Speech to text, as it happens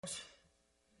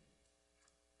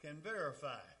can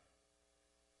verify.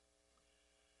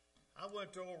 I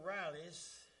went to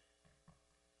O'Reilly's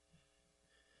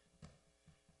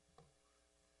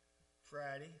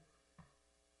Friday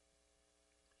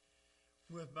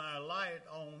with my light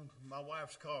on my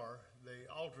wife's car.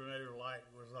 The alternator light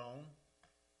was on.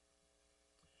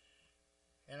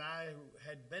 And I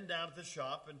had been down at the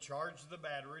shop and charged the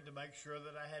battery to make sure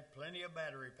that I had plenty of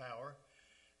battery power,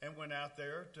 and went out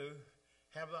there to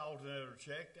have the alternator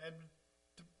checked and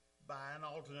to buy an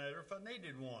alternator if I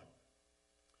needed one.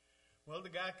 Well, the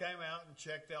guy came out and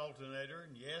checked the alternator,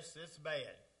 and yes, it's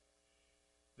bad.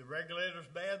 The regulator's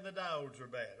bad and the diodes are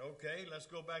bad. Okay, let's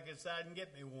go back inside and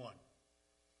get me one.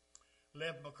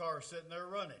 Left my car sitting there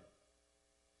running.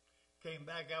 Came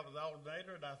back out with the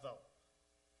alternator, and I thought,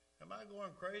 am I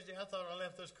going crazy? I thought I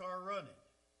left this car running.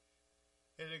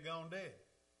 It had gone dead.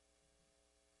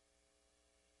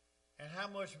 And how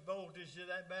much voltage did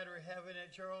that battery have in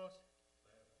it, Charles?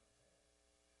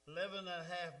 11 and a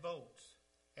half volts.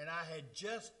 And I had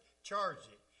just charged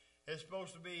it. It's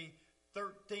supposed to be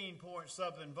 13 point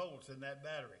something volts in that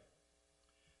battery.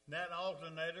 And that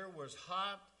alternator was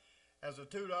hot as a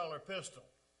 $2 pistol.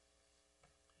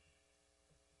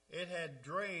 It had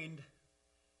drained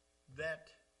that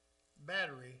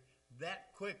battery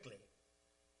that quickly.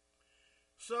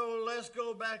 So let's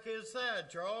go back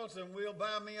inside, Charles, and we'll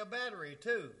buy me a battery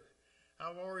too.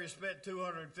 I've already spent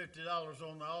 $250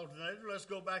 on the alternator. Let's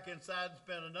go back inside and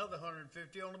spend another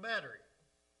 $150 on the battery.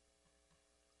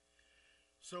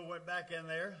 So went back in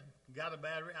there, got a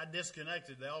battery. I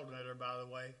disconnected the alternator, by the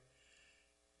way,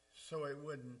 so it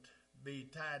wouldn't be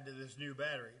tied to this new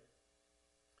battery.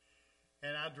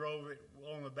 And I drove it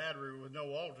on the battery with no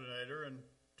alternator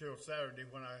until Saturday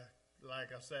when like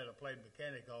I said, I played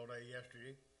mechanic all day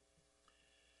yesterday.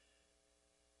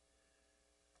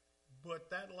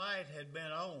 But that light had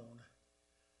been on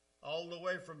all the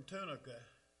way from Tunica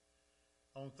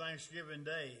on Thanksgiving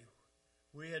Day.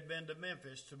 We had been to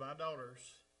Memphis to my daughter's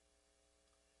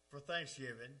for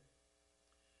Thanksgiving.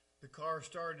 The car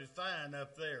started fine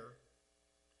up there.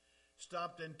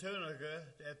 Stopped in Tunica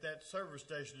at that service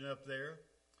station up there.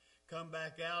 Come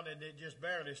back out and it just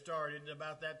barely started.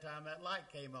 About that time that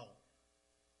light came on.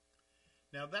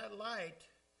 Now that light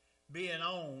being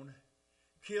on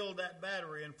killed that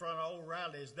battery in front of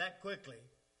O'Reilly's that quickly.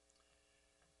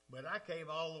 But I came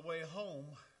all the way home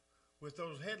with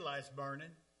those headlights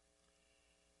burning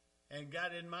and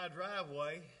got in my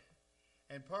driveway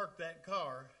and parked that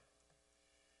car.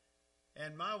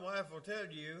 And my wife will tell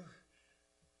you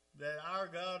that our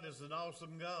God is an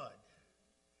awesome God,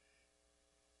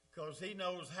 because he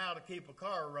knows how to keep a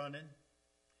car running.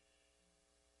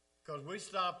 Because we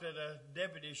stopped at a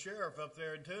deputy sheriff up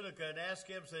there in Tunica and asked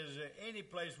him, said, is there any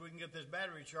place we can get this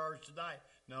battery charged tonight?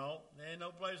 No, there ain't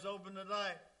no place open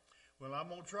tonight. Well, I'm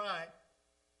going to try it.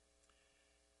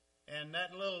 And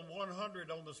that little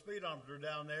 100 on the speedometer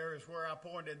down there is where I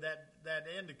pointed that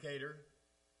indicator.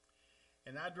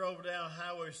 And I drove down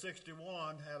Highway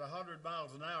 61 at 100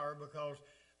 miles an hour, because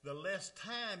the less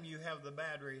time you have the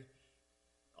battery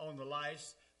on the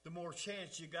lights, the more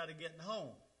chance you got of getting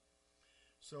home.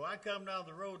 So I come down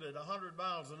the road at 100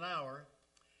 miles an hour.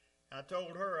 I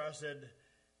told her, I said,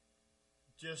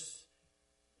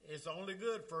 it's only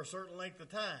good for a certain length of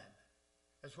time.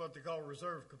 That's what they call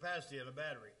reserve capacity in a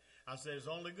battery. I said, it's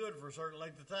only good for a certain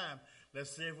length of time. Let's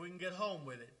see if we can get home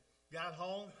with it. Got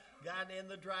home, got in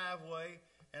the driveway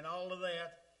and all of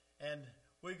that, and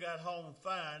we got home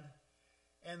fine.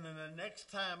 And then the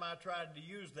next time I tried to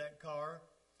use that car,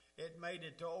 it made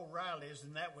it to O'Reilly's,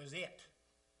 and that was it.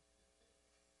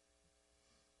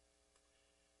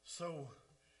 So,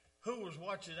 who was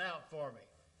watching out for me?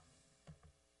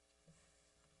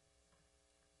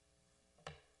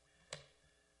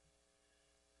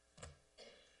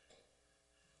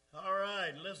 All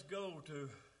right, let's go to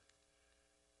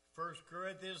 1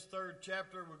 Corinthians, 3rd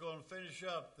chapter. We're going to finish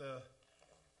up the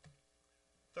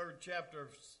 3rd chapter of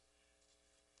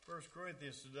 1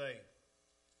 Corinthians today.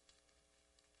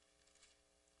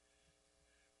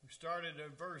 We started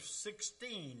at verse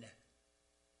 16.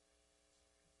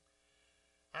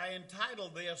 I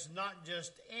entitled this, not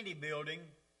just any building,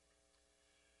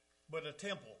 but a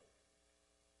temple.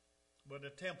 But a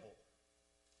temple.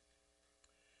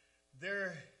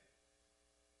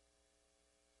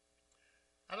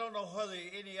 I don't know whether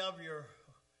any of you are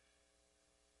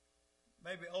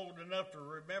maybe old enough to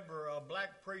remember a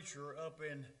black preacher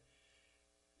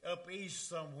up east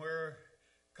somewhere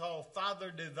called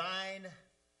Father Divine.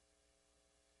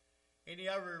 Any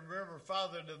of you remember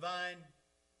Father Divine?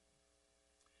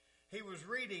 He was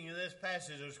reading in this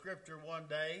passage of Scripture one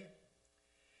day,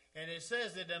 And it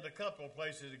says it in a couple of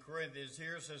places in Corinthians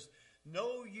here. It says,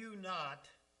 know you not,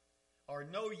 or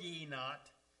know ye not,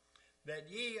 that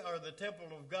ye are the temple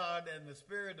of God, and the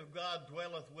Spirit of God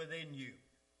dwelleth within you.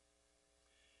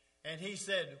 And he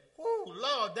said, whoo,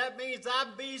 Lord, that means I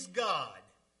be's God.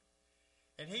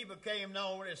 And he became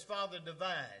known as Father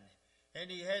Divine. And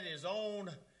he had his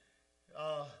own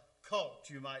cult,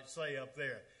 you might say, up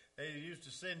there. They used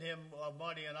to send him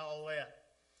money and all that.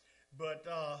 But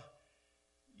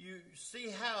you see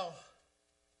how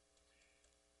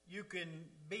you can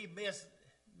be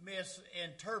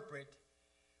misinterpret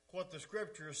what the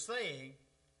Scripture is saying,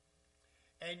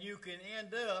 and you can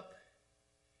end up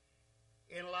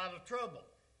in a lot of trouble.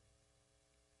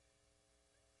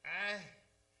 I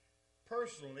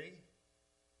personally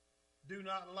do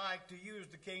not like to use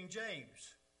the King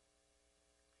James,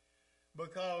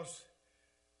 because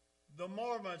the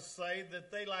Mormons say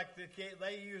that they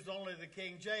use only the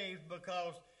King James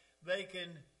because they can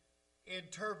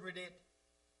interpret it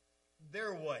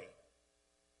their way.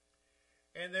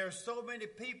 And there's so many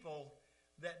people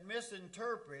that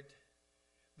misinterpret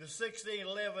the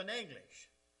 1611 English.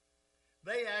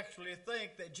 They actually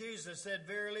think that Jesus said,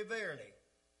 verily, verily.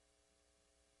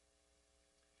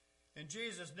 And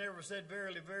Jesus never said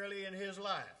verily, verily in his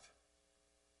life.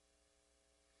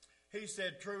 He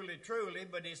said truly, truly,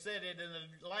 but he said it in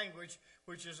a language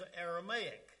which is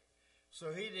Aramaic.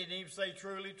 So he didn't even say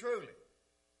truly, truly.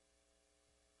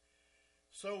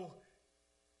 So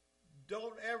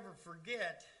don't ever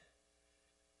forget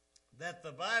that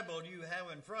the Bible you have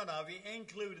in front of you,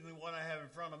 including the one I have in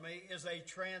front of me, is a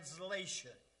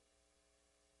translation.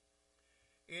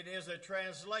 It is a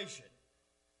translation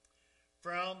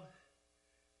from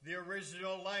the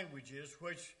original languages,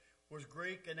 which was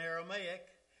Greek and Aramaic,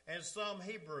 and some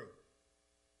Hebrew.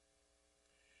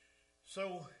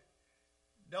 So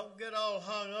don't get all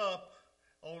hung up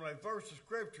on a verse of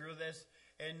Scripture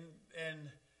and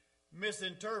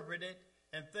misinterpret it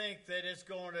and think that it's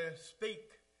going to speak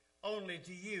only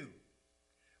to you,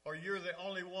 or you're the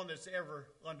only one that's ever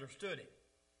understood it.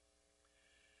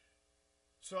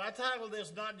 So I titled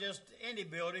this not just any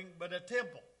building, but a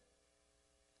temple.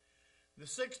 The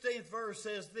 16th verse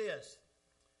says this: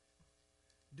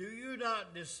 do you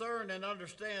not discern and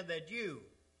understand that you,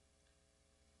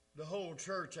 the whole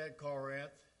church at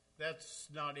Corinth, that's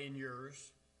not in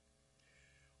yours,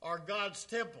 are God's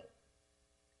temple,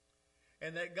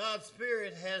 and that God's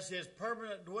Spirit has his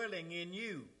permanent dwelling in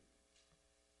you?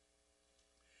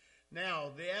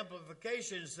 Now, the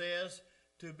amplification says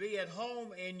to be at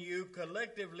home in you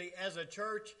collectively as a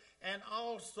church and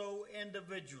also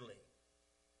individually.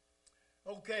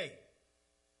 Okay.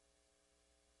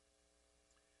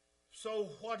 So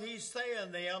what he's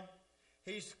saying them,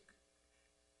 he's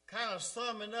kind of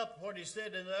summing up what he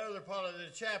said in the other part of the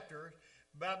chapter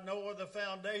about no other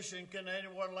foundation can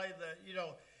anyone lay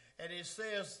and it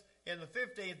says in the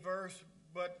 15th verse,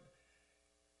 but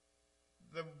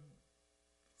the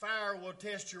fire will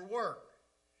test your work,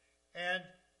 and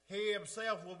he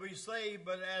himself will be saved,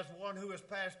 but as one who has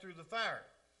passed through the fire.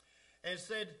 And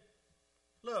said,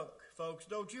 look, folks,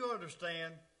 don't you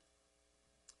understand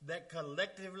that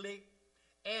collectively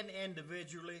and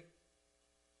individually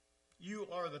you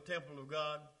are the temple of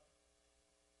God?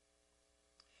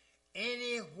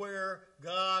 Anywhere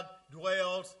God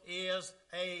dwells is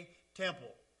a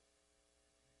temple.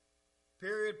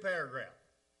 Period, paragraph.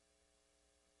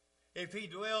 If he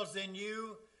dwells in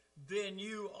you, then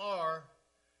you are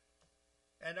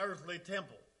an earthly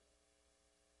temple.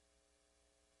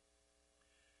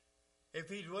 If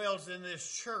he dwells in this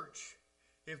church,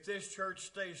 if this church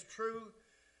stays true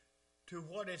to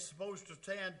what it's supposed to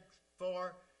stand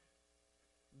for,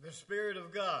 the Spirit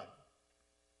of God,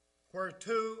 where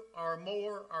two or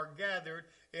more are gathered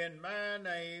in my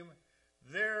name,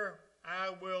 there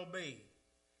I will be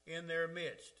in their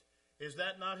midst. Is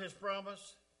that not his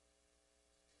promise?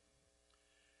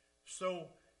 So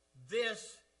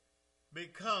this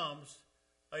becomes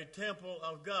a temple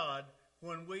of God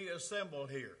when we assemble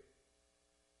here.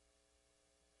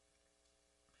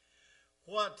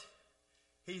 What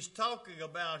he's talking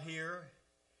about here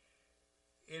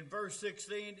in verse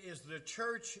 16 is the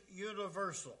church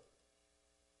universal.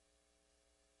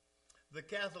 The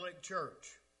Catholic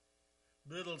Church.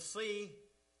 Little c,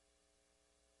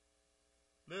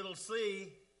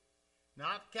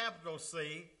 not capital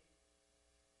C.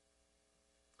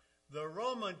 The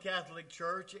Roman Catholic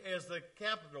Church is the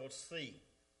capital C.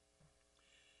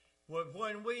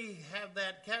 When we have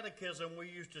that catechism, we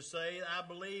used to say, I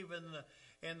believe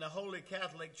in the Holy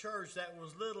Catholic Church, that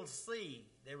was little c.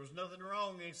 There was nothing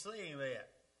wrong in saying that.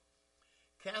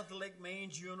 Catholic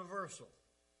means universal.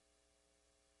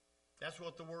 That's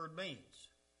what the word means.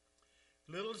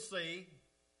 Little c,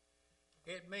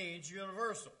 it means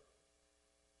universal.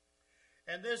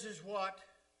 And this is what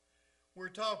we're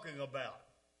talking about.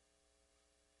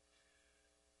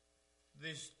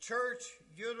 This church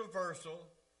universal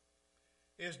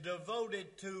is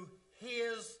devoted to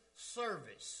His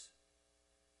service,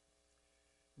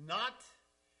 not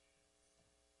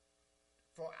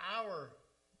for our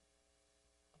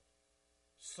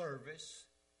service,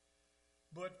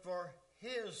 but for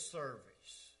His service.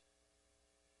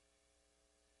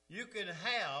 You can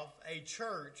have a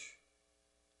church,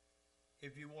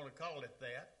 if you want to call it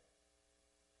that,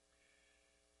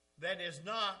 that is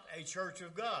not a church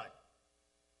of God.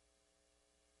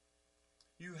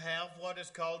 You have what is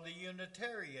called the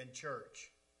Unitarian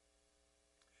Church.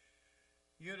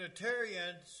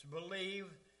 Unitarians believe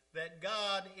that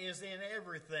God is in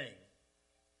everything.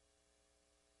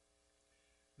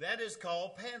 That is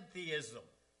called pantheism.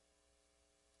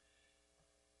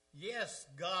 Yes,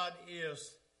 God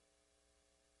is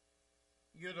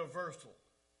universal,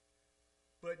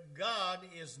 but God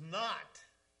is not,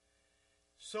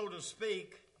 so to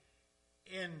speak,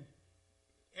 in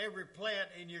every plant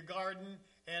in your garden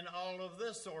and all of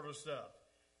this sort of stuff.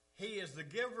 He is the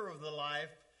giver of the life,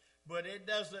 but it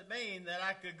doesn't mean that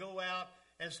I could go out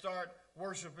and start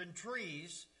worshiping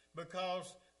trees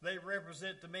because they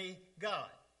represent to me God.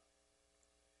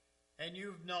 And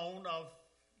you've known of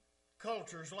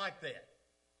cultures like that.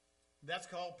 That's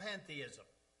called pantheism.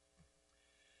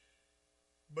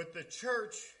 But the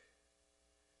church,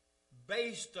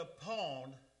 based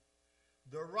upon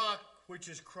the rock which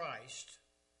is Christ,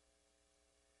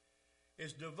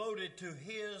 is devoted to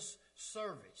His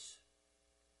service.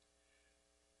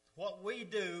 What we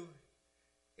do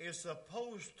is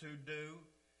supposed to do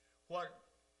what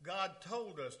God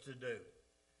told us to do.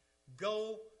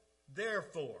 Go,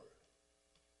 therefore,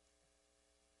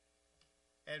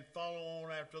 and follow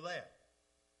on after that.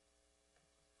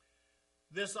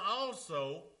 This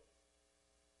also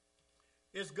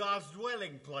is God's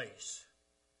dwelling place.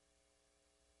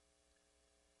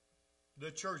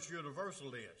 The church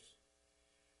universal is.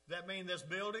 Does that mean this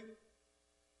building?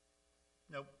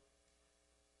 Nope.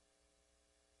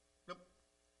 Nope.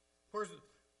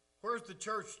 Where's the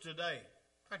church today?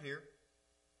 Right here.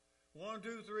 1,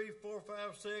 2, 3, 4, 5,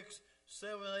 6,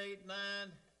 7, 8, 9,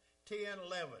 10,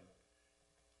 11.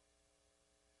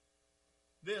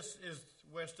 This is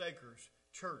West Acres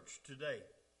Church today.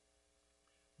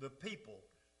 The people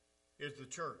is the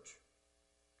church.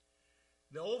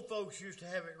 The old folks used to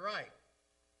have it right.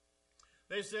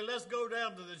 They said, let's go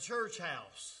down to the church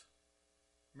house.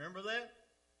 Remember that?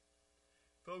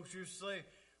 Folks used to say,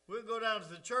 we'll go down to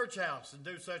the church house and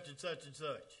do such and such and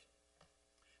such.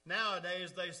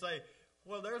 Nowadays they say,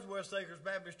 well, there's West Acres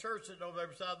Baptist Church sitting over there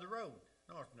beside the road.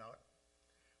 No, it's not.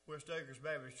 West Acres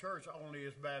Baptist Church only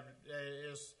is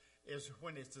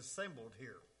when it's assembled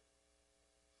here.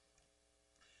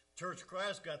 Church of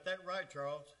Christ got that right,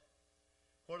 Charles.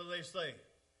 What do they say?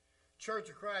 Church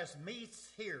of Christ meets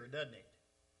here, doesn't it?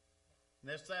 And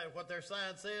that's what their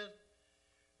sign says.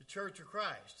 The Church of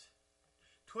Christ.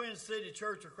 Twin City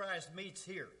Church of Christ meets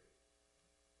here.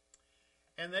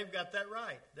 And they've got that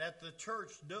right, that the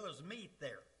church does meet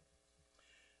there.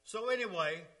 So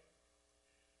anyway,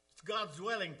 it's God's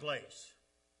dwelling place.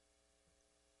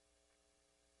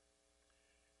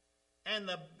 And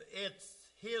it's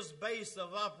His base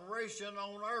of operation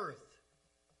on earth.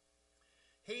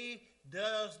 He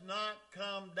does not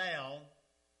come down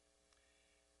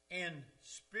in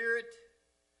spirit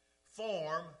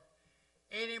form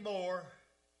anymore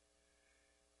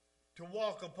to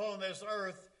walk upon this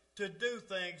earth to do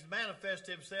things, manifest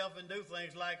Himself and do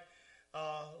things like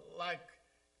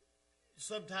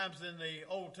sometimes in the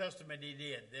Old Testament He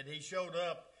did, that He showed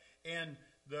up in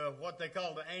what they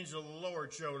call the angel of the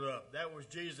Lord showed up. That was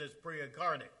Jesus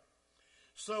pre-incarnate.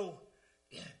 So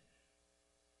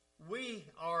we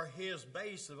are His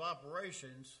base of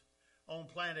operations on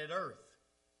planet Earth.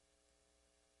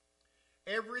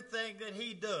 Everything that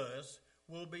He does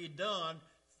will be done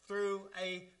through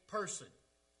a person.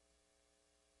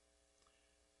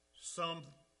 Some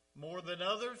more than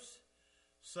others,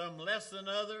 some less than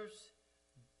others,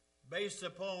 based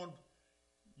upon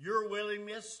your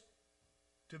willingness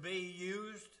to be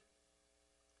used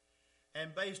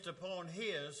and based upon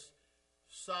His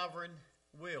sovereign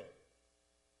will.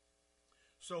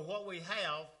 So what we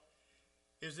have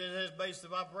is in His base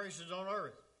of operations on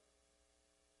earth.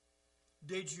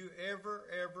 Did you ever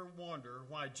wonder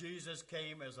why Jesus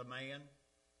came as a man?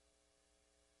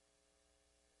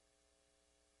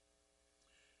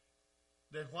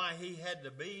 That why He had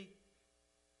to be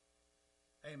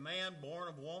a man born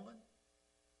of woman?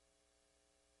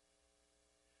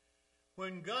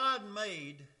 When God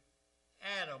made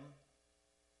Adam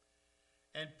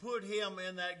and put him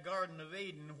in that Garden of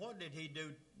Eden, what did he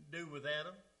do with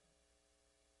Adam?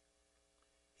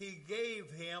 He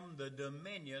gave him the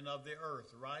dominion of the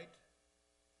earth, right?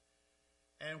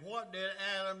 And what did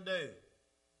Adam do?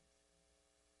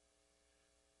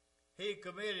 He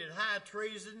committed high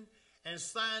treason and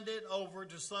signed it over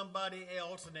to somebody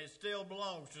else, and it still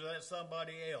belongs to that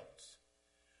somebody else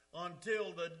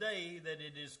until the day that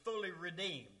it is fully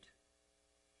redeemed.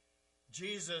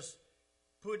 Jesus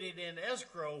put it in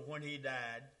escrow when he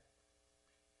died,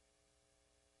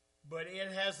 but it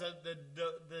hasn't,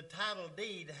 the title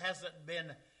deed hasn't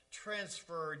been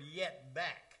transferred yet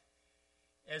back,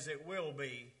 as it will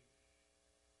be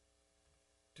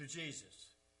to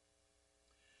Jesus.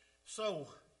 So,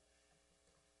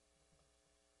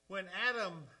 when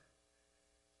Adam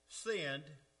sinned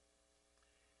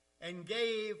and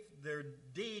gave their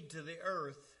deed to the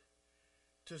earth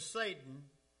to Satan,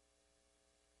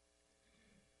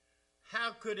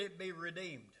 how could it be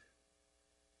redeemed?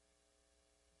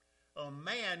 A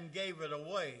man gave it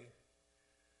away.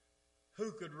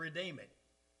 Who could redeem it?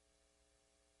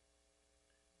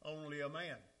 Only a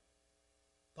man.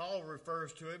 Paul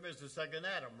refers to him as the second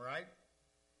Adam, right?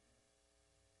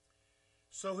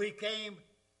 So he came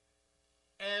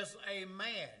as a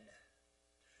man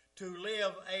to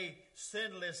live a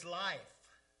sinless life,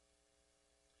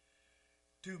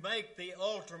 to make the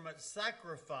ultimate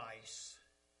sacrifice,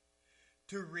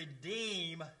 to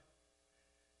redeem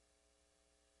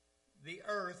the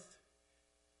earth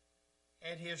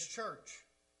and his church.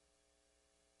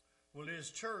 Well,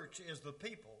 his church is the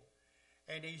people,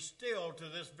 and he's still to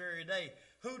this very day.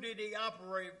 Who did he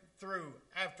operate through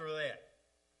after that?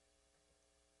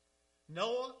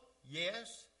 Noah?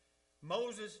 Yes.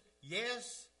 Moses?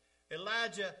 Yes.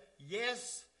 Elijah?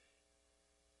 Yes.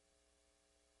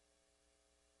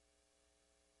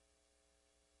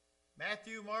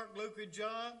 Matthew, Mark, Luke, and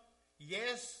John?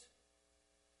 Yes.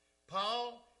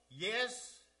 Paul?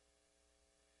 Yes.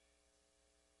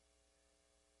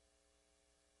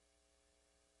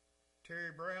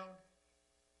 Terry Brown?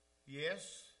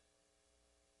 Yes.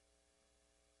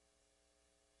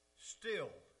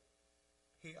 Still,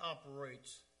 he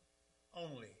operates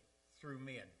only through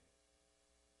men,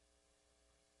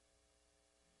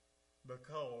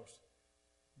 because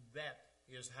that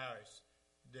is how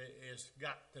it's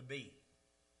got to be.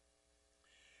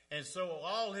 And so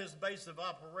all his base of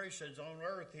operations on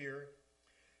earth here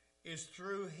is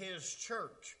through his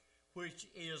church, which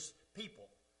is people.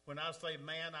 When I say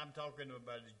man, I'm talking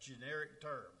about a generic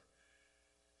term.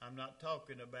 I'm not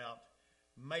talking about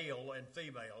male and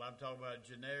female. I'm talking about a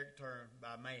generic term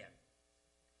by man.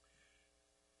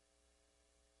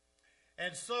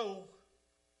 And so,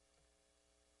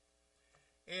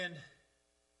 in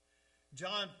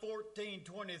John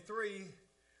 14:23,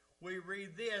 we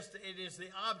read this: it is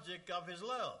the object of his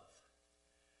love.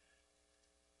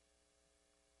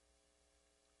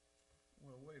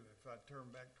 Well, wait a minute. If I turn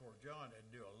back toward John,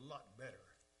 I'd do a lot better.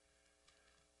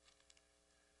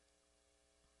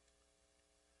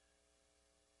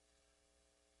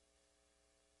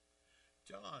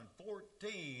 John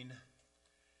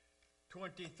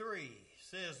 14:23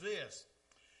 says this: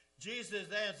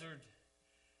 Jesus answered,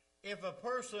 "If a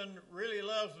person really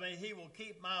loves me, he will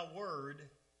keep my word,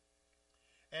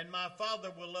 and my Father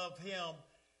will love him,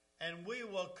 and we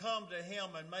will come to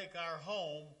him and make our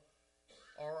home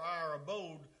or our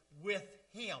abode with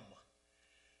him."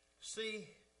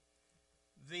 See,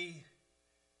 the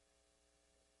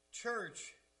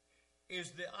church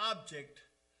is the object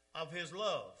of his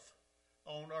love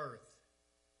on earth.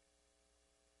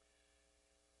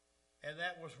 And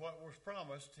that was what was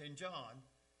promised in John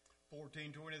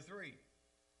 14:23.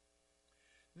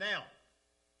 Now,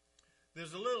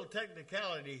 there's a little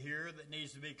technicality here that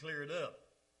needs to be cleared up.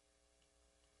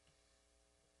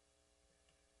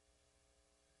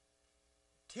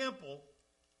 Temple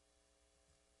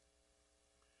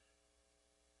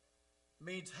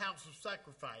means house of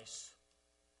sacrifice.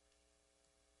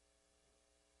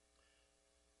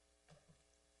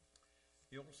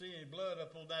 You don't see any blood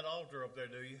up on that altar up there,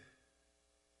 do you?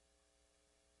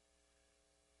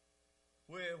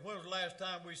 When was the last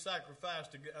time we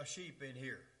sacrificed a sheep in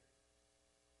here?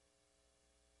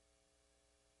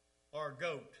 Or a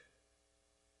goat?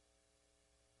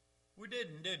 We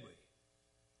didn't, did we?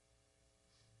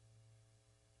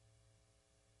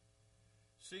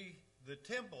 See, the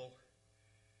temple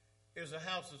is a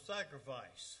house of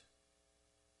sacrifice.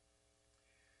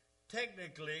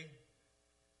 Technically,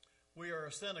 we are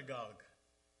a synagogue.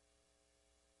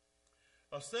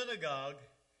 A synagogue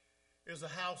is a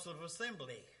house of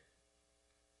assembly.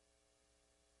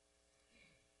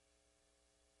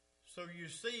 So you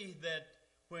see that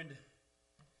when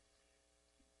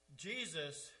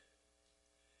Jesus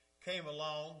came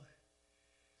along,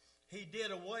 he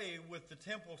did away with the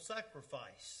temple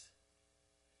sacrifice.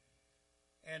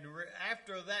 And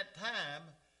after that time,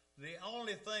 the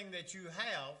only thing that you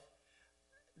have,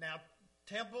 now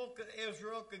Temple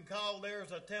Israel can call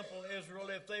theirs a Temple Israel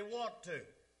if they want to.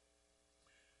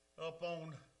 Up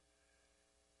on,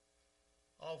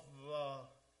 off of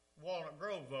Walnut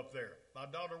Grove up there. My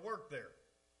daughter worked there.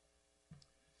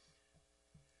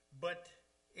 But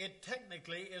it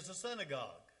technically is a synagogue.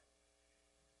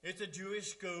 It's a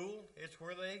Jewish school. It's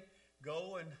where they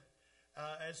go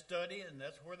and study, and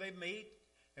that's where they meet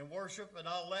and worship and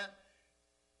all that.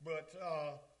 But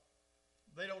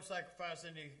they don't sacrifice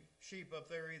any sheep up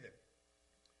there either,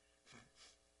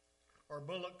 or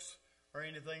bullocks or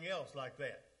anything else like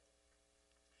that.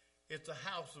 It's a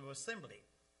house of assembly.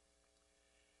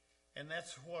 And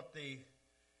that's what the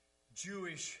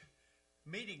Jewish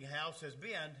meeting house has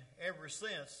been ever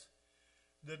since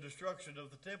the destruction of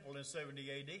the temple in 70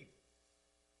 A.D.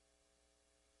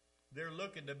 They're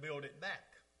looking to build it back.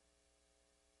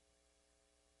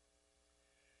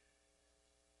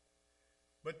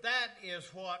 But that is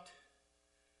what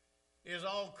is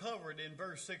all covered in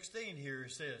verse 16 here.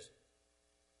 It says,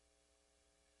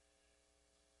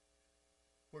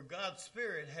 where God's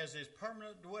Spirit has his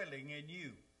permanent dwelling in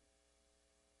you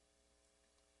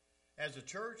as a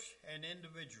church and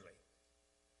individually.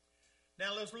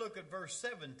 Now let's look at verse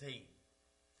 17.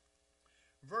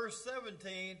 Verse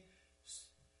 17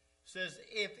 says,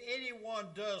 if anyone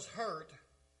does hurt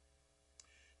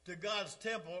to God's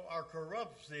temple or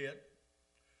corrupts it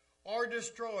or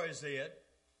destroys it,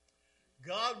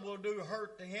 God will do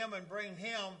hurt to him and bring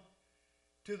him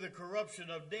to the corruption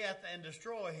of death and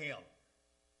destroy him.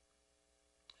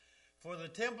 For the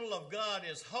temple of God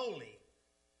is holy,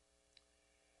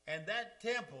 and that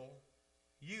temple,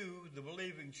 you, the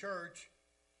believing church,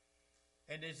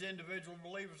 and its individual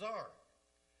believers are.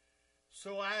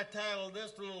 So I titled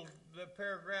this little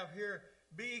paragraph here,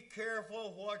 be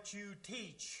careful what you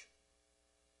teach.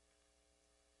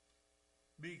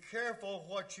 Be careful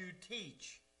what you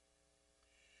teach.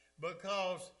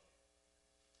 Because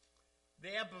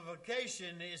the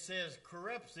amplification, it says,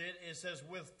 corrupts it. It says,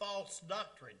 with false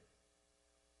doctrine.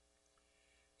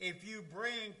 If you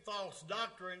bring false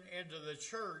doctrine into the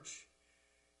church,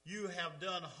 you have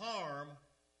done harm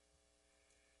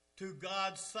to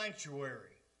God's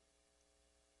sanctuary.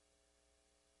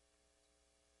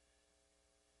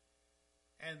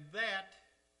 And that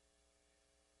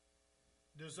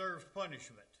deserves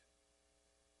punishment.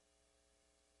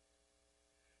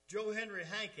 Joe Henry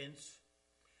Hankins,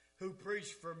 who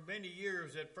preached for many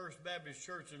years at First Baptist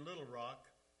Church in Little Rock,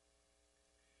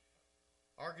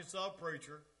 Arkansas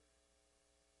preacher,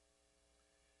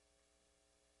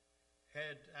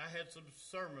 I had some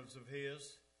sermons of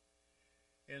his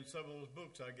in some of those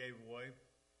books I gave away.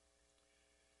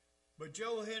 But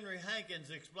Joe Henry Hankins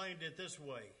explained it this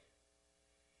way.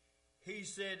 He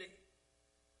said,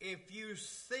 if you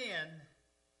sin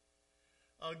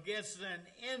against an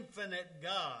infinite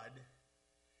God,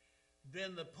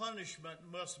 then the punishment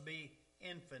must be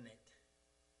infinite.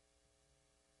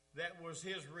 That was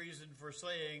his reason for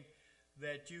saying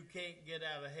that you can't get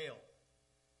out of hell.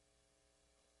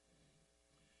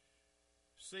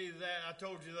 See, that I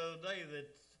told you the other day that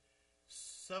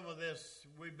some of this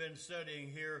we've been studying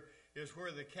here is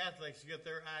where the Catholics get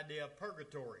their idea of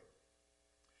purgatory.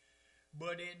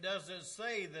 But it doesn't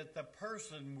say that the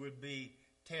person would be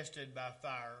tested by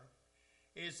fire.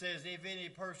 It says if any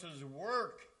person's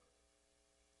work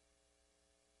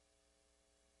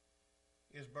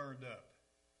is burned up.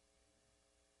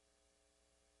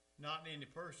 Not any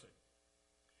person.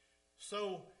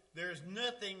 So there's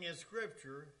nothing in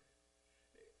Scripture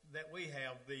that we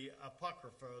have. The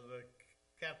Apocrypha, the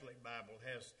Catholic Bible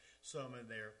has some in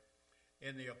there,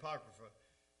 in the Apocrypha,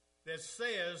 that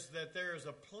says that there is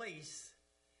a place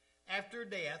after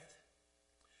death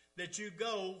that you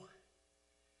go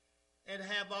and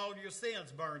have all your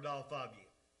sins burned off of you.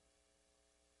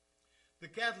 The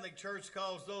Catholic Church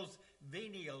calls those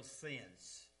venial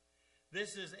sins.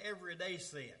 This is everyday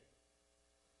sin.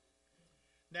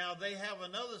 Now, they have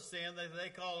another sin that they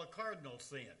call a cardinal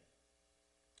sin.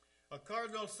 A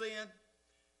cardinal sin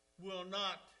will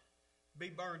not be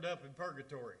burned up in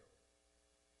purgatory.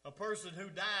 A person who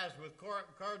dies with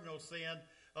cardinal sin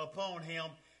upon him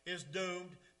is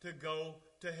doomed to go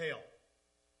to hell.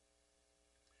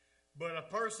 But a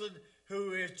person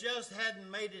who just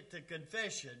hadn't made it to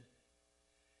confession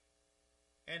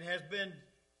and has been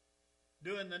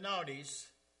doing the naughties,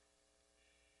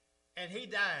 and he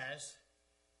dies,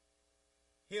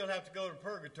 he'll have to go to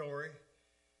purgatory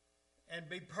and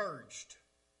be purged.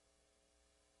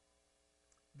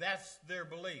 That's their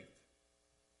belief.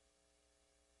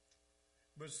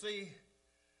 But see,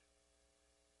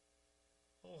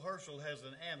 old Herschel has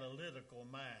an analytical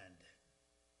mind.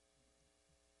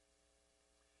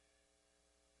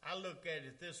 I look at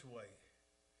it this way.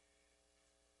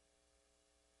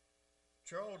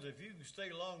 Charles, if you can stay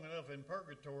long enough in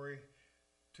purgatory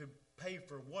to pay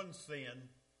for one sin,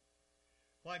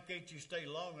 why can't you stay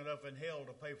long enough in hell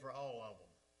to pay for all of them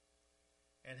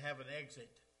and have an exit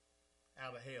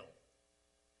out of hell?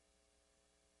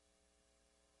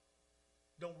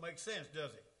 Don't make sense,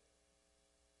 does it?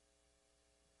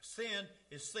 Sin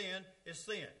is sin is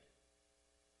sin.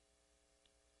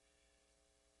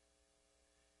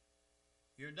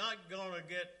 You're not going to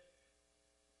get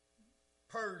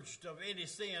purged of any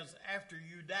sins after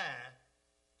you die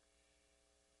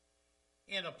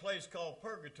in a place called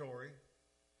purgatory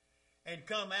and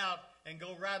come out and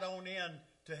go right on in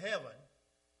to heaven.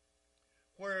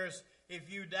 Whereas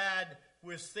if you died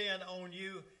with sin on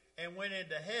you and went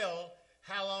into hell,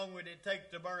 how long would it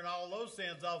take to burn all those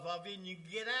sins off of you and you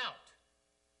get out?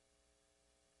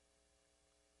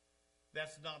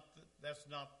 That's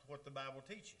not what the Bible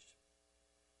teaches.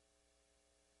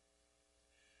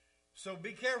 So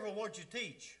be careful what you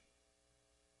teach.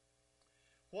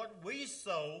 What we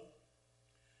sow,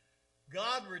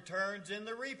 God returns in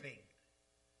the reaping.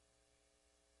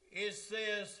 It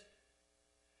says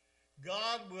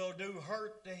God will do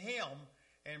hurt to him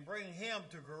and bring him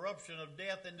to corruption of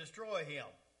death and destroy him.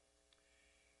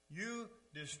 You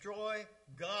destroy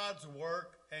God's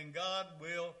work and God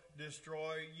will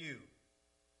destroy you.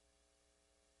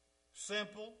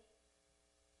 Simple,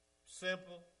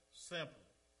 simple, simple.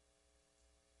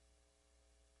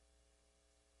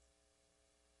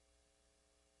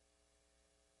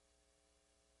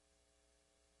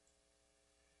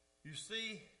 You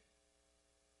see,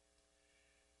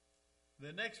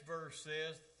 the next verse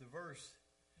says, the verse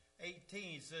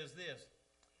 18 says this,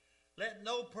 let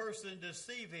no person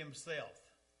deceive himself.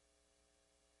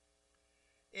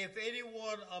 If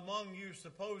anyone among you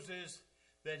supposes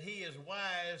that he is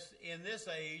wise in this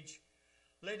age,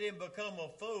 let him become a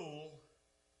fool,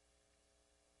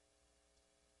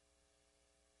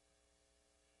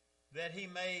 that he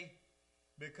may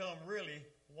become really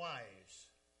wise.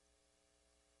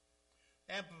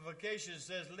 Amplification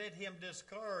says, let him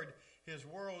discard his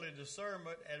worldly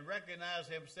discernment and recognize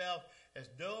himself as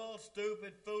dull,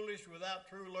 stupid, foolish, without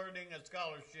true learning and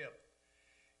scholarship.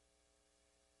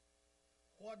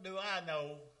 What do I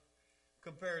know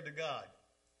compared to God?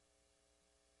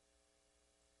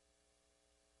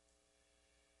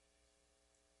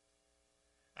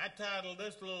 I titled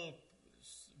this little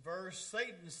verse,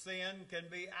 Satan's sin can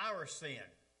be our sin.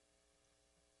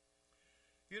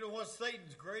 You know what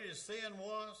Satan's greatest sin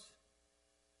was?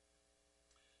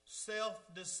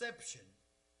 Self-deception.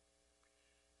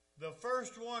 The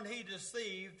first one he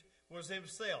deceived was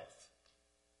himself.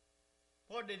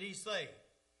 What did he say?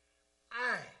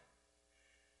 I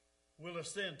will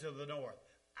ascend to the north.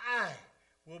 I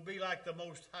will be like the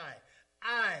Most High.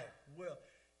 I will.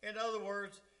 In other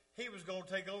words, he was going to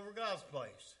take over God's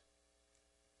place.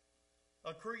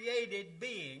 A created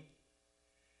being,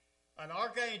 an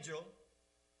archangel,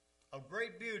 of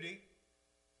great beauty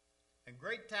and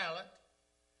great talent,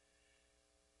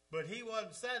 but he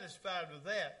wasn't satisfied with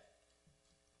that.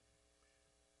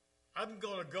 I'm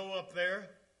going to go up there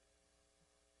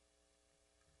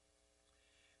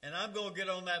and I'm going to get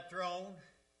on that throne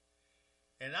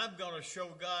and I'm going to show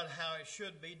God how it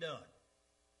should be done.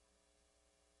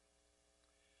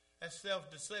 That's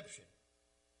self-deception.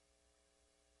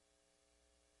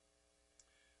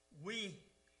 We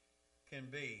can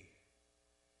be.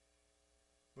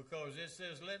 Because it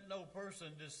says, let no person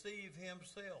deceive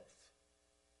himself.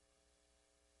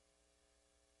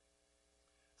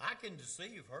 I can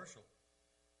deceive Herschel.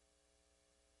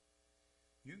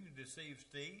 You can deceive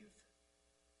Steve.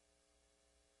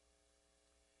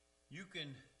 You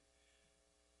can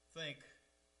think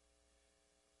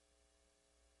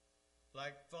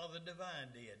like Father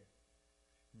Divine did.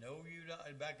 Know you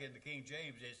not, back in the King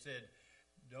James it said,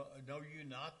 know you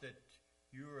not that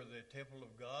you are the temple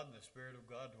of God and the Spirit of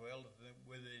God dwelleth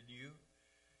within you?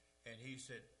 And he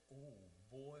said, oh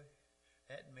boy,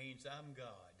 that means I'm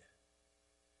God.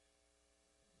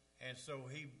 And so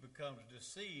he becomes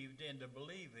deceived into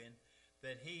believing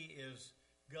that he is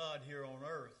God here on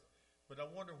earth. But I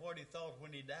wonder what he thought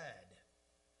when he died.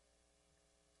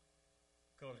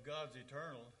 Because God's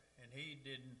eternal and he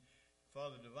didn't,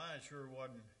 Father Divine sure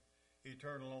wasn't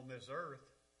eternal on this earth.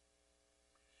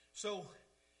 So,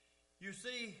 you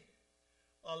see,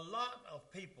 A lot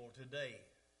of people today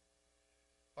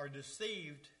are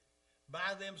deceived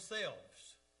by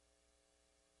themselves.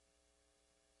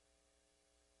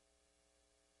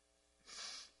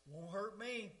 Won't hurt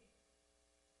me.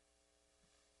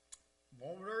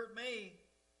 Won't hurt me.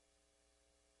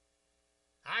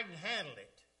 I can handle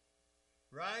it.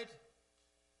 Right?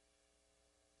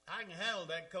 I can handle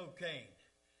that cocaine.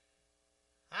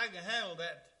 I can handle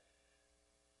that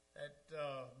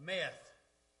meth.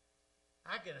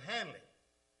 I can handle it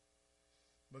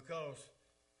because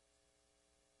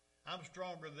I'm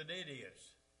stronger than it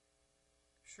is.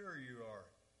 Sure you are.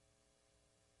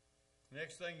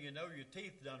 Next thing you know, your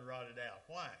teeth done rotted out.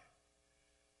 Why?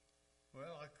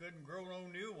 Well, I couldn't grow no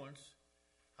new ones.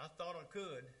 I thought I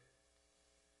could.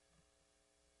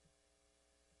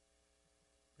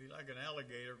 Be like an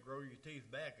alligator, grow your teeth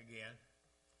back again.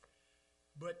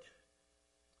 But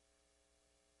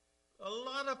a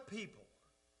lot of people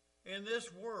in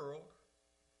this world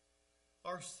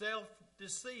are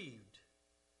self-deceived.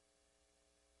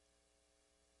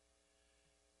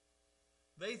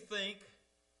 They think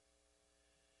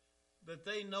that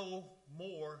they know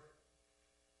more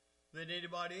than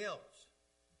anybody else.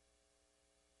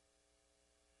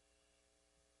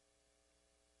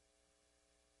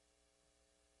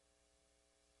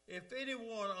 If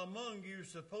anyone among you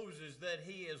supposes that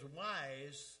he is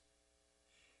wise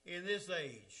in this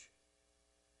age,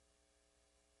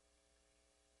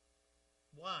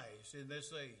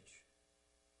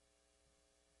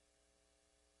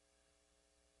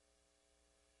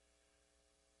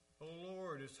 oh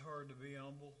Lord, it's hard to be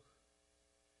humble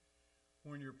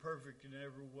when you're perfect in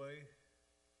every way.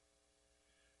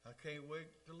 I can't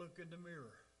wait to look in the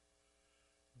mirror,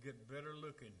 get better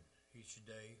looking each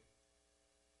day.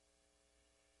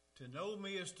 To know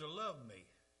me is to love me.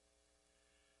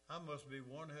 I must be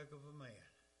one heck of a man.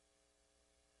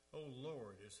 Oh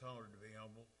Lord, it's hard to be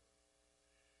humble.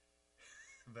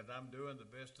 But I'm doing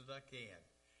the best that I can.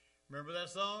 Remember that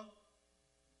song?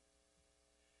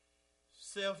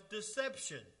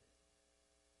 Self-deception.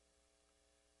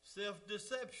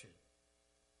 Self-deception.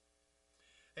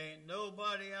 Ain't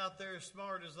nobody out there as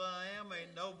smart as I am.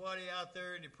 Ain't nobody out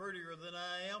there any prettier than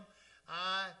I am.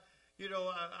 I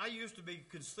used to be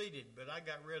conceited, but I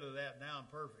got rid of that. Now I'm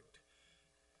perfect.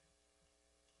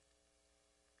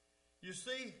 You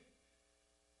see,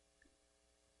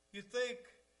 you think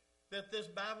that this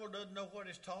Bible doesn't know what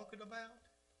it's talking about?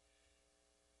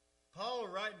 Paul,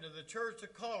 writing to the church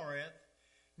of Corinth,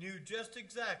 knew just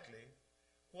exactly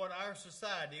what our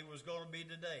society was going to be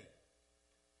today.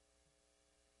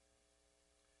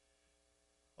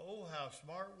 Oh, how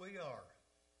smart we are.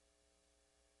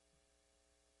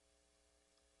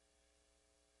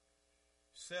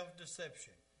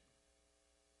 Self-deception.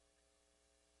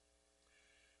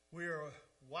 We are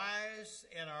wise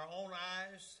in our own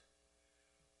eyes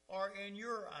or in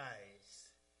your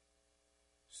eyes.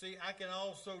 See, I can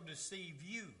also deceive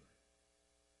you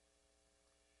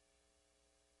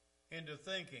into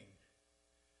thinking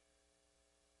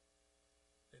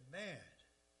that, man,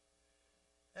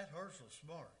 that Herschel's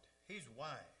smart. He's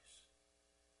wise.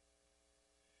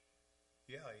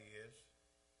 Yeah, he is.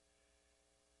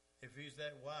 If he's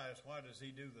that wise, why does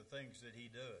he do the things that he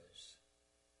does?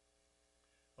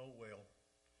 Oh, well,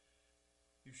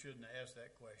 you shouldn't ask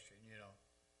that question,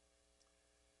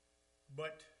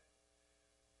 But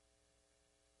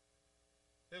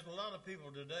there's a lot of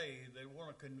people today that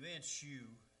want to convince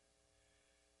you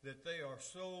that they are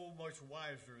so much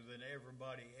wiser than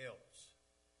everybody else.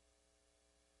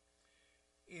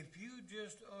 If you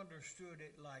just understood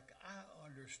it like I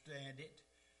understand it,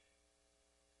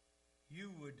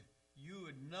 you would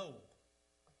know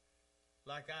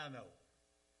like I know.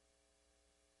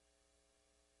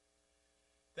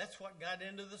 That's what got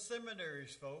into the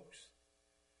seminaries, folks.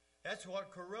 That's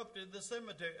what corrupted the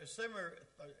cemeteries.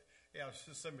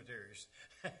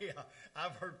 Yeah,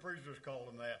 I've heard preachers call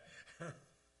them that.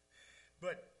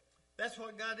 But that's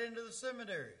what got into the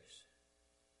seminaries.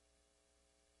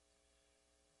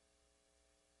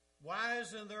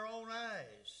 Wise in their own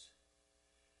eyes.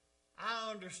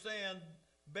 I understand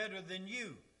better than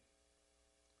you.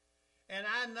 And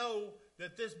I know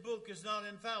that this book is not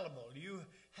infallible. You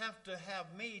have to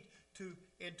have me to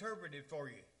interpret it for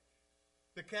you.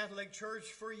 The Catholic Church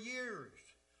for years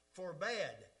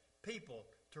forbade people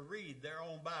to read their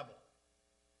own Bible.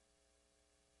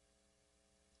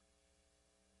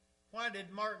 Why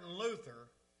did Martin Luther,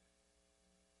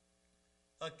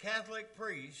 a Catholic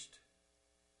priest,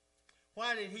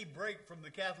 why did he break from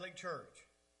the Catholic Church?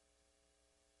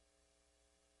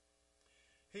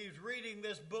 He's reading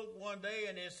this book one day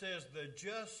and it says, "The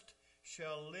just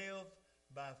shall live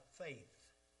by faith."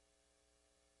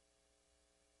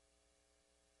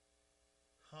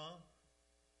 Huh?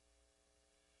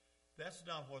 That's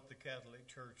not what the Catholic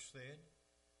Church said.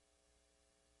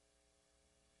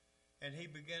 And he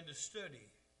began to study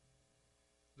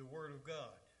the Word of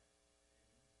God.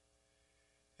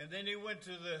 And then he went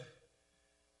to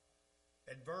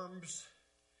at Worms,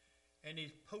 and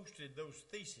he posted those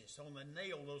theses on the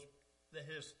nail,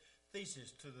 his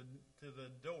thesis to the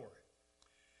door.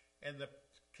 And the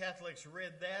Catholics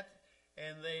read that,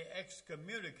 and they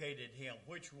excommunicated him,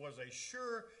 which was a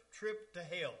sure trip to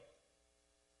hell.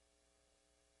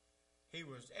 He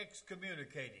was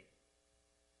excommunicated.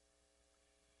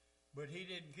 But he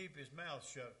didn't keep his mouth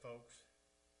shut, folks.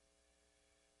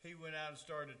 He went out and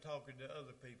started talking to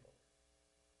other people.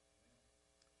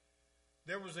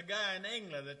 There was a guy in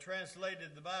England that translated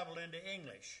the Bible into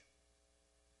English.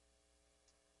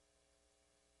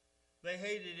 They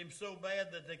hated him so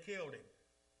bad that they killed him.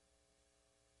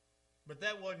 But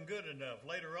that wasn't good enough.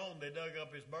 Later on, they dug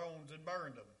up his bones and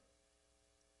burned them.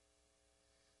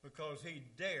 Because he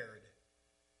dared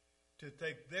to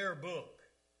take their book.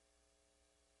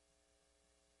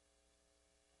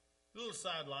 Little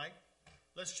sidelight.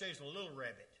 Let's chase a little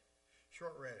rabbit.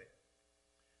 Short rabbit.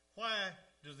 Why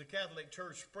does the Catholic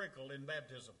Church sprinkle in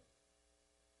baptism?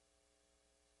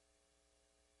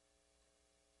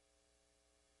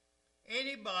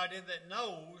 Anybody that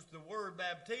knows the word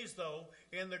baptizo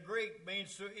in the Greek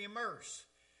means to immerse.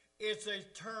 It's a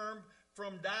term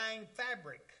from dyeing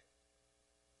fabric.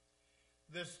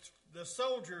 The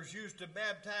soldiers used to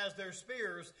baptize their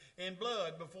spears in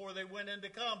blood before they went into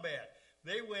combat.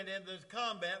 They went into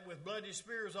combat with bloody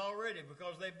spears already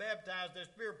because they baptized their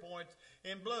spear points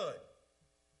in blood.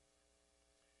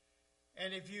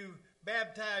 And if you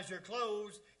baptize your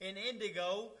clothes in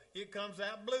indigo, it comes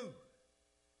out blue.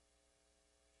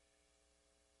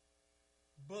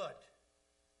 But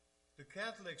the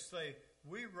Catholics say,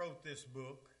 we wrote this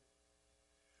book.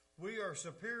 We are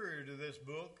superior to this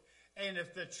book. And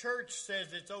if the church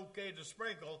says it's okay to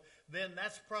sprinkle, then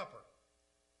that's proper.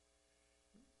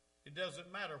 It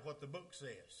doesn't matter what the book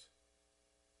says.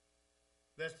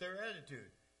 That's their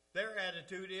attitude. Their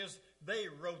attitude is they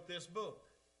wrote this book.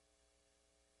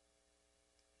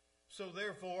 So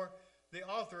therefore, the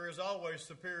author is always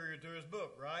superior to his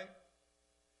book, right?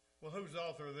 Well, who's the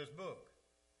author of this book?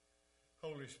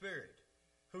 Holy Spirit.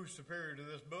 Who's superior to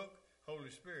this book? Holy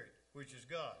Spirit, which is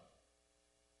God.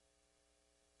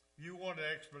 You want an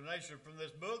explanation from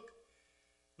this book?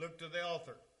 Look to the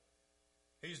author.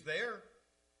 He's there.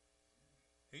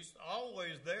 He's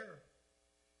always there.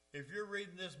 If you're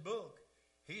reading this book,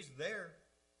 he's there.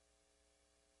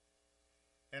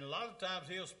 And a lot of times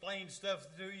he'll explain stuff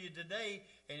to you today,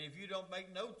 and if you don't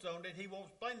make notes on it, he won't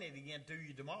explain it again to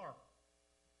you tomorrow.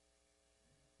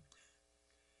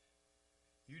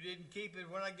 You didn't keep it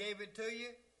when I gave it to you,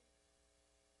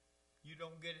 you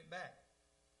don't get it back.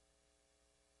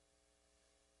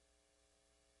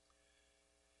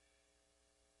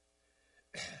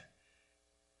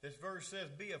 This verse says,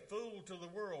 be a fool to the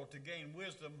world to gain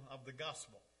wisdom of the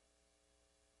gospel.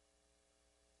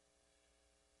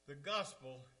 The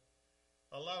gospel,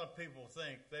 a lot of people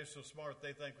think, they're so smart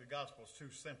they think the gospel is too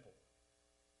simple.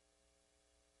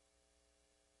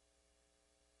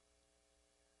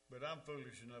 But I'm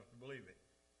foolish enough to believe it.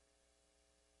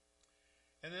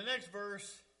 And the next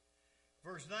verse,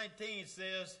 verse 19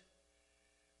 says,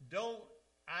 do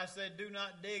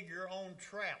not dig your own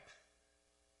trap.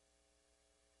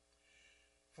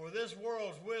 For this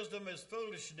world's wisdom is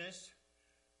foolishness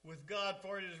with God,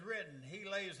 for it is written, he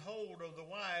lays hold of the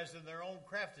wise in their own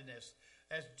craftiness.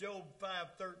 That's Job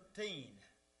 5:13.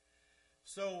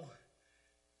 So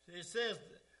it says,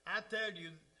 I tell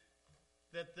you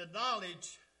that the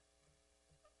knowledge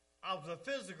of the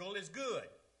physical is good.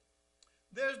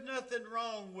 There's nothing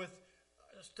wrong with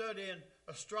studying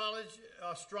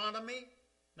astronomy.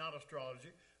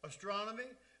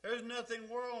 There's nothing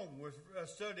wrong with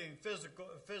studying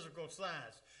physical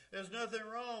science. There's nothing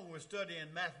wrong with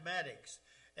studying mathematics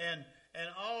and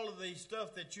all of the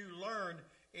stuff that you learn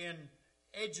in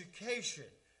education.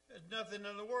 There's nothing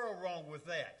in the world wrong with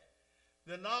that.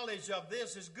 The knowledge of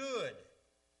this is good.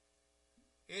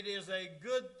 It is a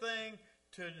good thing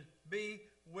to be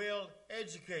well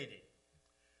educated.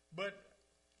 But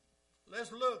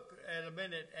let's look at a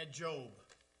minute at Job.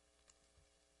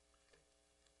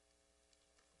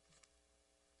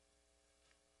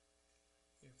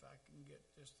 If I can get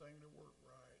this thing to work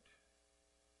right.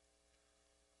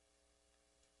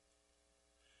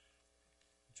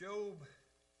 Job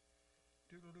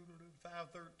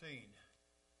 5:13.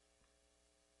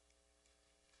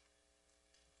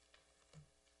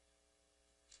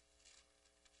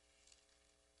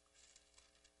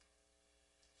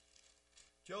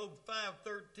 Job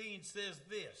 5:13 says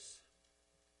this.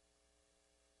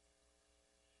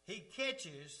 He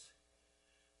catches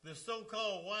the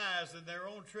so-called wise in their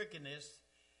own trickiness,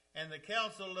 and the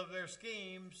counsel of their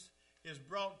schemes is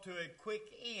brought to a quick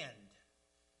end.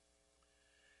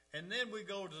 And then we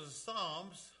go to the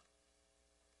Psalms,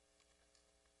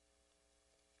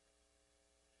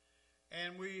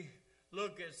 and we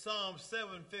look at Psalm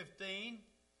 7:15.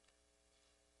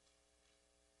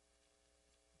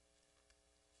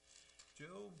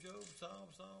 Job,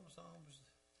 Psalms,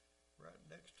 right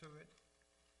next to it.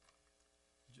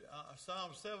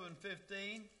 Psalm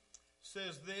 7:15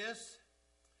 says this,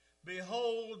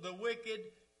 behold, the wicked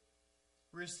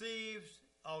conceives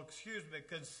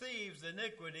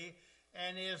iniquity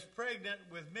and is pregnant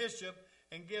with mischief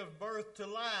and gives birth to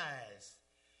lies.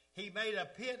 He made a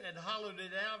pit and hollowed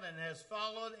it out and has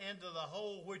fallen into the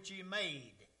hole which he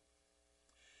made.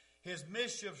 His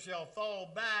mischief shall fall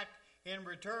back in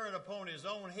return upon his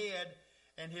own head,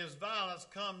 and his violence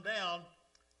come down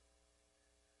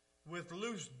with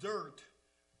loose dirt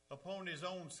upon his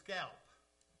own scalp.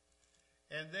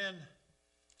 And then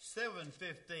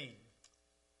 7:15.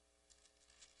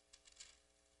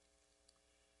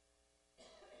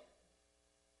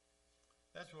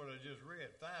 That's what I just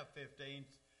read. 5:15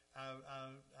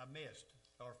 I missed.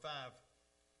 Or 5.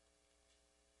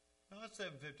 No, that's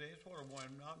 7:15. It's what I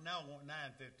wanted. Now I want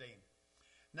 9:15.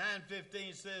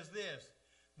 9:15 says this.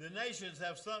 The nations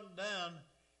have sunk down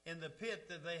in the pit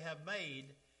that they have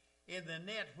made. In the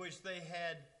net which they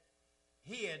had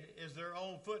hid is their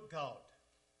own foot caught.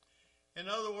 In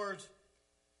other words,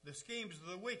 the schemes of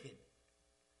the wicked.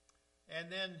 And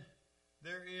then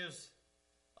there is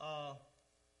Psalm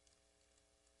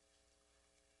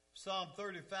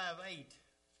 35:8.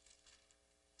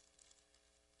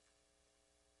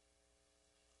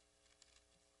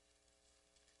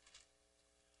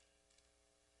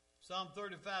 Psalm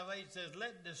 35:8 says,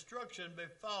 let destruction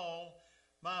befall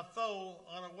my foe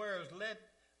unawares. Let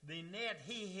the net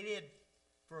he hid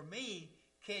for me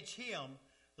catch him.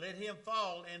 Let him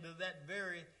fall into that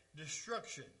very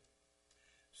destruction.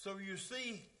 So you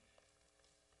see,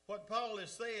 what Paul is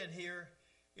saying here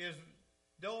is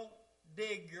don't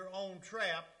dig your own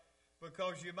trap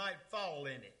because you might fall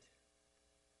in it.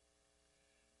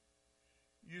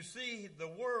 You see, the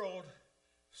world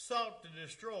sought to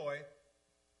destroy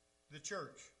the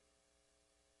church.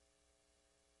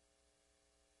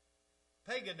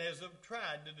 Paganism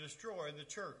tried to destroy the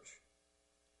church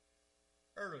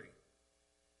early.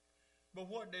 But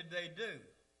what did they do?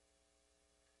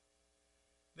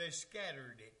 They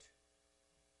scattered it.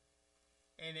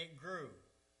 And it grew.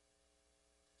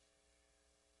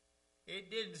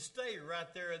 It didn't stay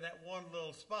right there in that one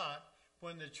little spot.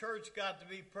 When the church got to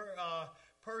be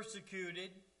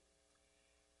persecuted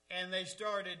and they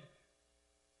started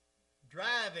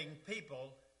driving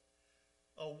people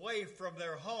away from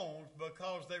their homes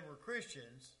because they were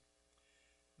Christians,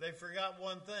 they forgot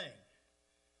one thing.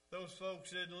 Those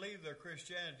folks didn't leave their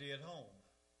Christianity at home.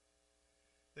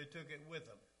 They took it with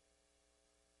them.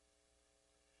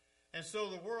 And so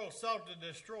the world sought to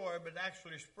destroy, but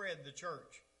actually spread the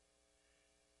church.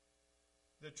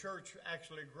 The church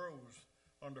actually grows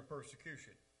under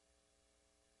persecution.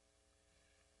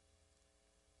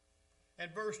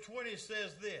 And verse 20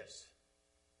 says this,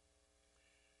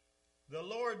 the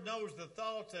Lord knows the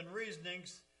thoughts and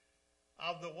reasonings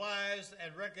of the wise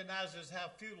and recognizes how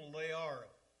futile they are.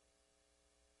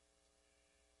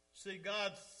 See,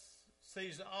 God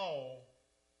sees all.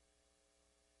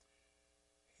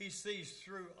 He sees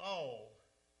through all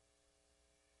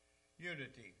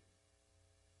unity.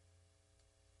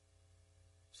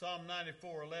 Psalm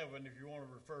 94:11, if you want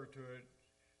to refer to it,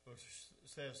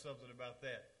 says something about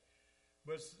that.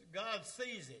 But God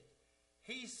sees it.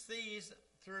 He sees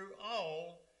through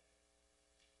all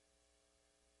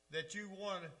that you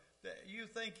want, that you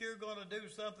think you're going to do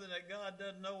something that God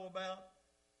doesn't know about.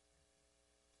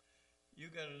 You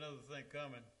got another thing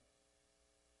coming.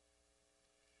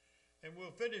 And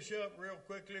we'll finish up real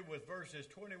quickly with verses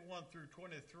 21 through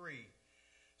 23. It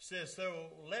says,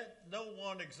 so let no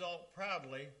one exalt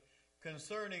proudly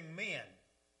concerning men,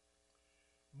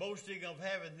 boasting of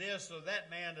having this or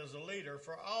that man as a leader,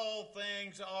 for all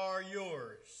things are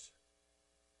yours.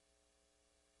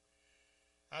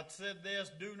 I said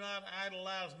this, do not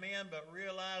idolize men, but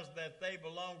realize that they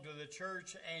belong to the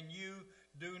church and you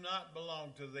do not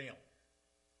belong to them.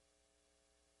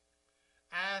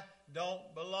 I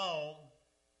don't belong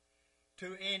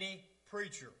to any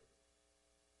preacher.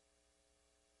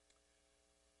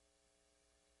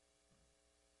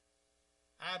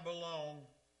 I belong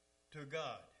to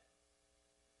God.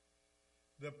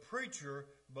 The preacher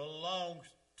belongs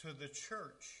to the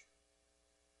church,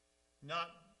 not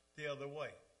the other way.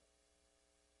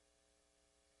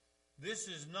 This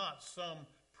is not some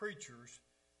preacher's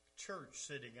church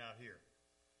sitting out here.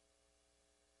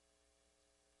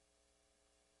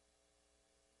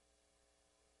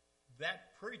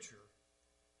 That preacher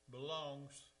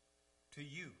belongs to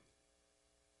you.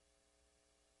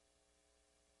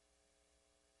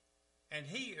 And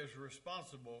he is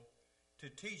responsible to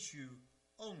teach you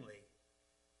only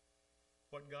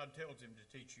what God tells him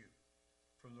to teach you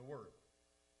from the Word.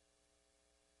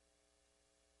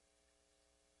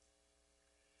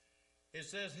 It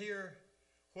says here,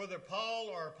 whether Paul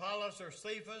or Apollos or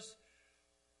Cephas,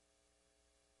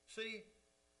 see,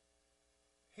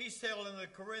 he's telling the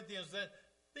Corinthians that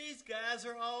these guys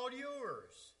are all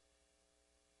yours.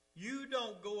 You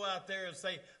don't go out there and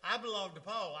say, I belong to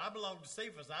Paul, I belong to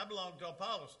Cephas, I belong to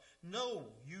Apollos. No,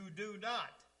 you do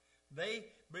not. They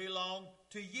belong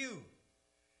to you.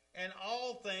 And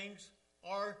all things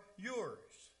are yours.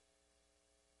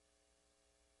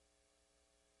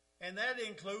 And that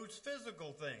includes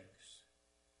physical things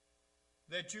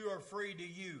that you are free to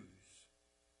use.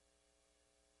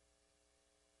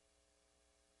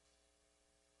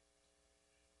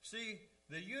 See,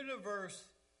 the universe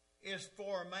is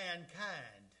for mankind.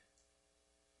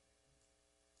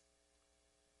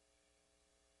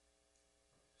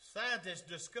 Scientists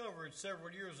discovered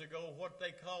several years ago what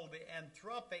they call the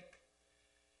anthropic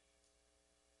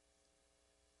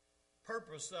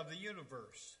purpose of the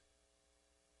universe.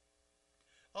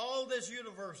 All this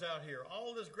universe out here,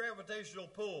 all this gravitational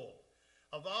pull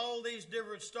of all these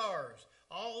different stars,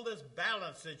 all this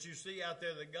balance that you see out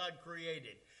there that God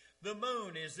created. The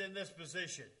moon is in this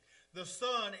position. The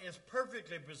sun is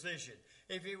perfectly positioned.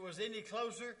 If it was any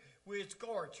closer, we'd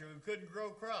scorch and we couldn't grow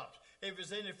crops. If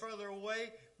it's any further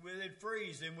away, we'd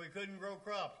freeze and we couldn't grow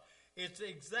crops. It's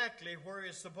exactly where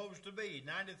it's supposed to be,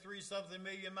 93-something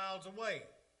million miles away.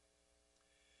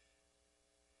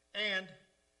 And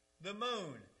the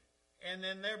moon, and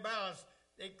then their balance,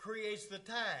 it creates the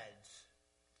tides.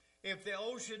 If the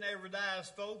ocean ever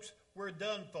dies, folks, we're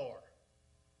done for.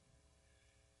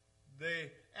 The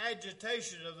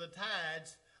agitation of the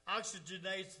tides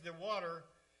oxygenates the water,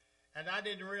 and I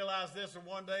didn't realize this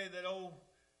one day that old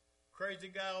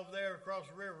crazy guy over there across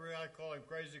the river, I call him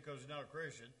crazy because he's not a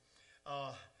Christian,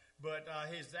 but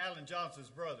he's Alan Johnson's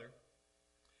brother.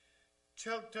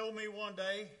 Chuck told me one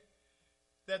day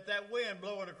that wind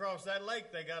blowing across that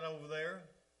lake they got over there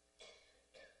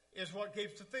is what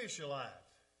keeps the fish alive.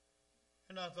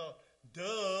 And I thought,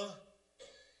 duh,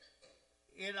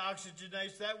 it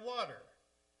oxygenates that water.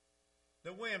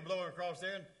 The wind blowing across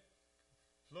there and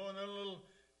blowing the little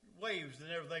waves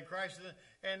and everything crashing,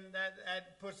 and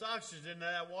that puts oxygen in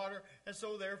that water, and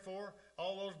so therefore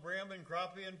all those brim and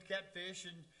crappie and catfish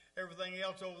and everything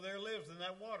else over there lives in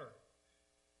that water.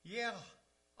 Yeah,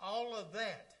 all of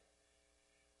that.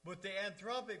 But the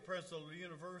anthropic principle of the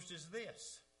universe is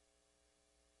this.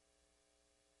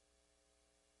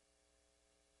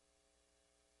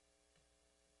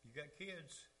 You got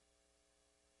kids.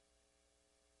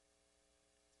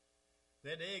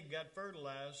 That egg got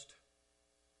fertilized.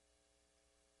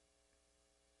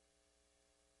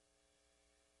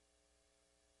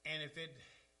 And if it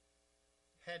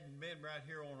hadn't been right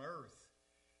here on earth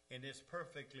in its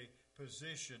perfectly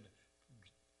positioned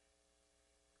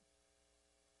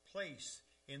place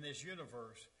in this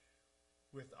universe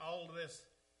with all of this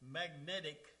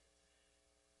magnetic,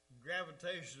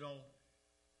 gravitational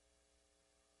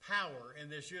power in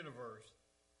this universe,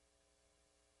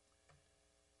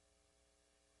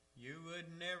 you would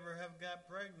never have got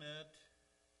pregnant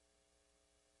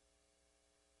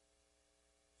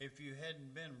if you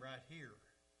hadn't been right here.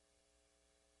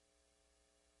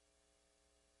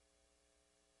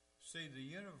 See, the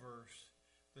universe,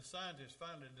 the scientists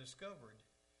finally discovered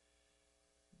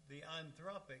the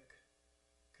anthropic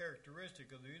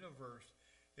characteristic of the universe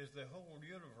is the whole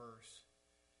universe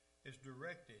is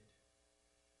directed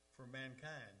for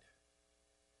mankind.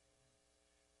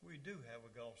 We do have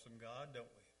an awesome God, don't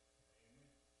we?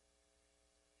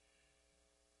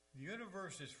 The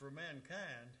universe is for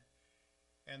mankind,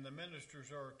 and the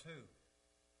ministers are too.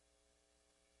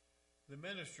 The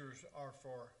ministers are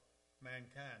for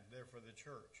mankind. They're for the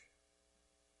church.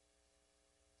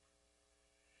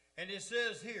 And it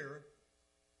says here,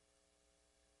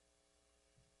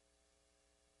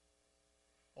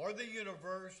 or the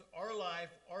universe, or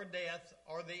life, or death,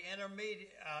 or the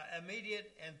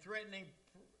immediate and threatening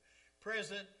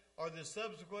present, or the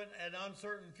subsequent and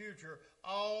uncertain future,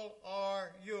 all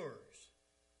are yours.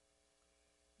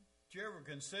 Do you ever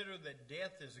consider that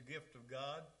death is a gift of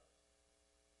God?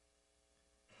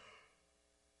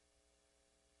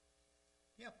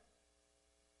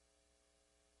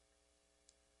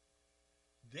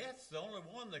 Death's the only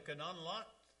one that can unlock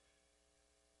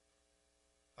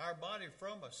our body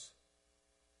from us.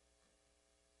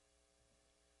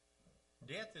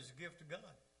 Death is a gift of God.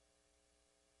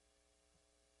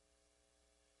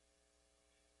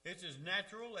 It's as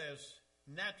natural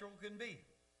can be.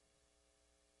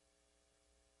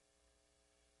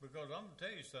 Because I'm going to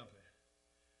tell you something.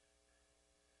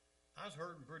 I was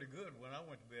hurting pretty good when I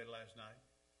went to bed last night.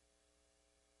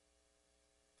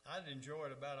 I'd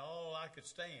enjoyed about all I could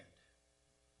stand.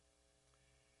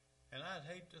 And I'd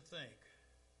hate to think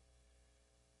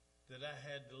that I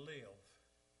had to live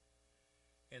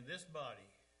in this body.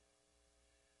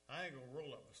 I ain't going to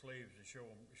roll up my sleeves and show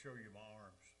you my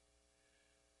arms.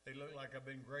 They look like I've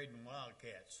been grading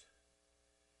wildcats.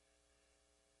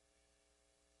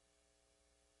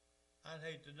 I'd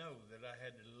hate to know that I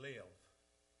had to live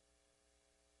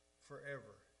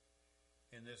forever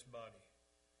in this body.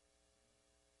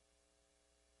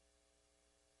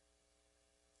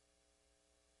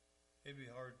 It'd be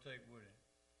hard to take, wouldn't it?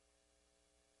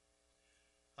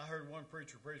 I heard one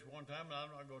preacher preach one time, and I'm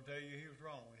not going to tell you he was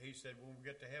wrong. He said, when we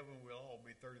get to heaven, we'll all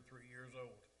be 33 years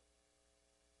old.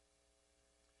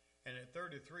 And at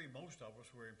 33, most of us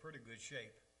were in pretty good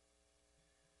shape.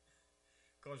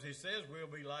 Because he says we'll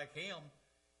be like him.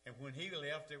 And when he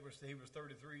left, he was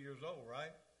 33 years old,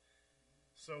 right?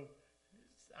 So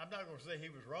I'm not going to say he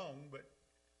was wrong, but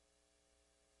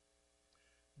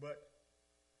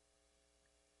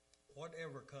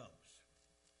whatever comes,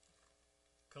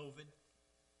 COVID,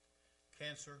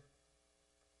 cancer,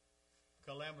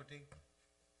 calamity,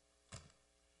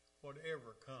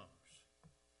 whatever comes.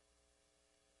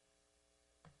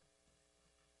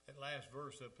 That last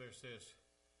verse up there says,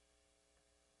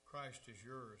 Christ is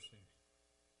yours and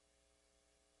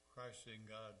Christ is in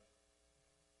God.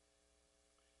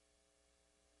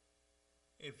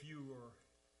 If you are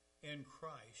in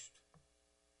Christ,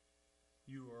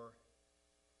 you are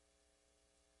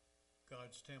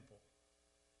God's temple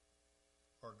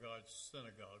or God's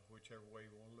synagogue, whichever way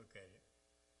you want to look at it.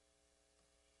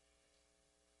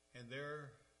 And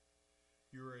there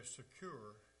you're as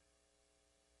secure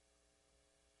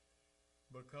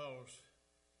because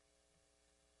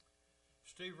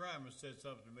Steve Ryman said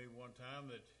something to me one time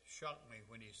that shocked me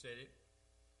when he said it.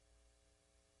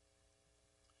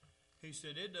 He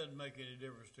said, it doesn't make any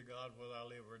difference to God whether I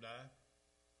live or die.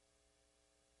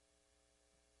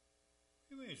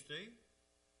 What do you mean, Steve?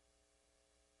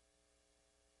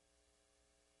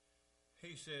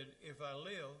 He said, if I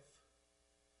live,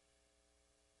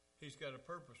 he's got a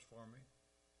purpose for me.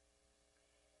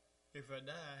 If I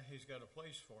die, he's got a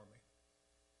place for me.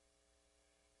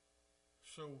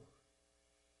 So,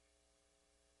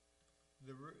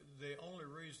 the only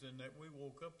reason that we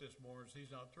woke up this morning is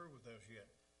he's not through with us yet.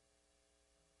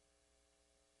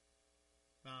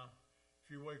 Now, if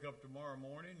you wake up tomorrow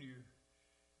morning, you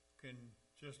can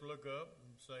just look up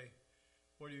and say,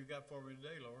 what do you got for me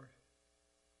today, Lord?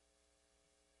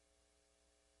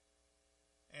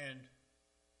 And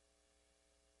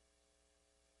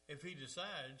if he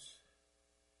decides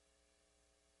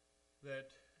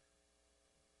that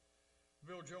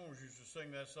Bill Jones used to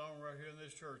sing that song right here in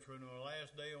this church, when the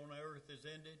last day on earth is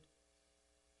ended.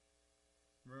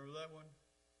 Remember that one?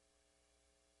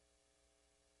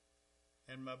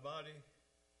 And my body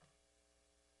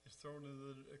is thrown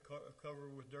into the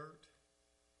covered with dirt.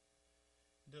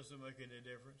 It doesn't make any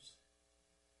difference.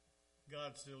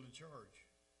 God's still in charge.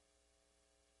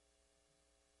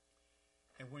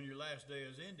 And when your last day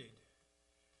is ended,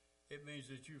 it means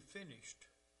that you've finished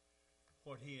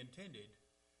what he intended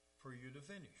for you to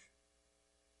finish.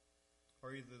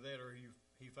 Or either that or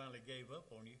he finally gave up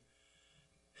on you.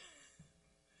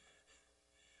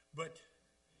 But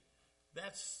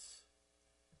that's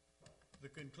the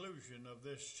conclusion of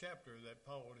this chapter that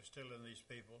Paul is telling these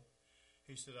people.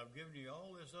 He said, I've given you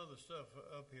all this other stuff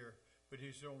up here, but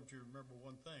he said, I want you to remember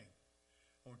one thing.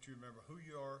 I want you to remember who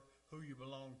you are, who you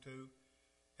belong to,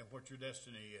 and what your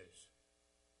destiny is.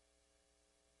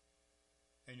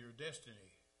 And your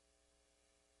destiny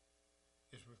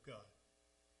is with God.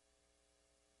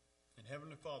 And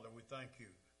Heavenly Father, we thank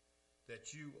you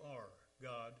that you are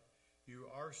God. You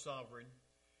are sovereign.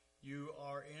 You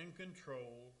are in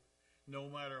control. No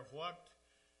matter what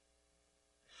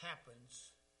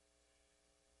happens,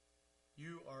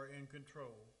 you are in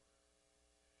control.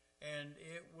 And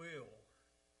it will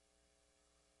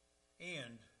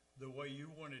end the way you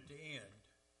want it to end.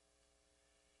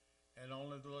 And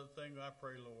only the thing I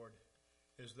pray, Lord,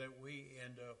 is that we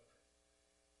end up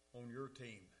on your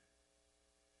team,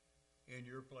 in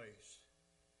your place,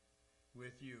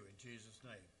 with you. In Jesus'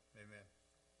 name, amen.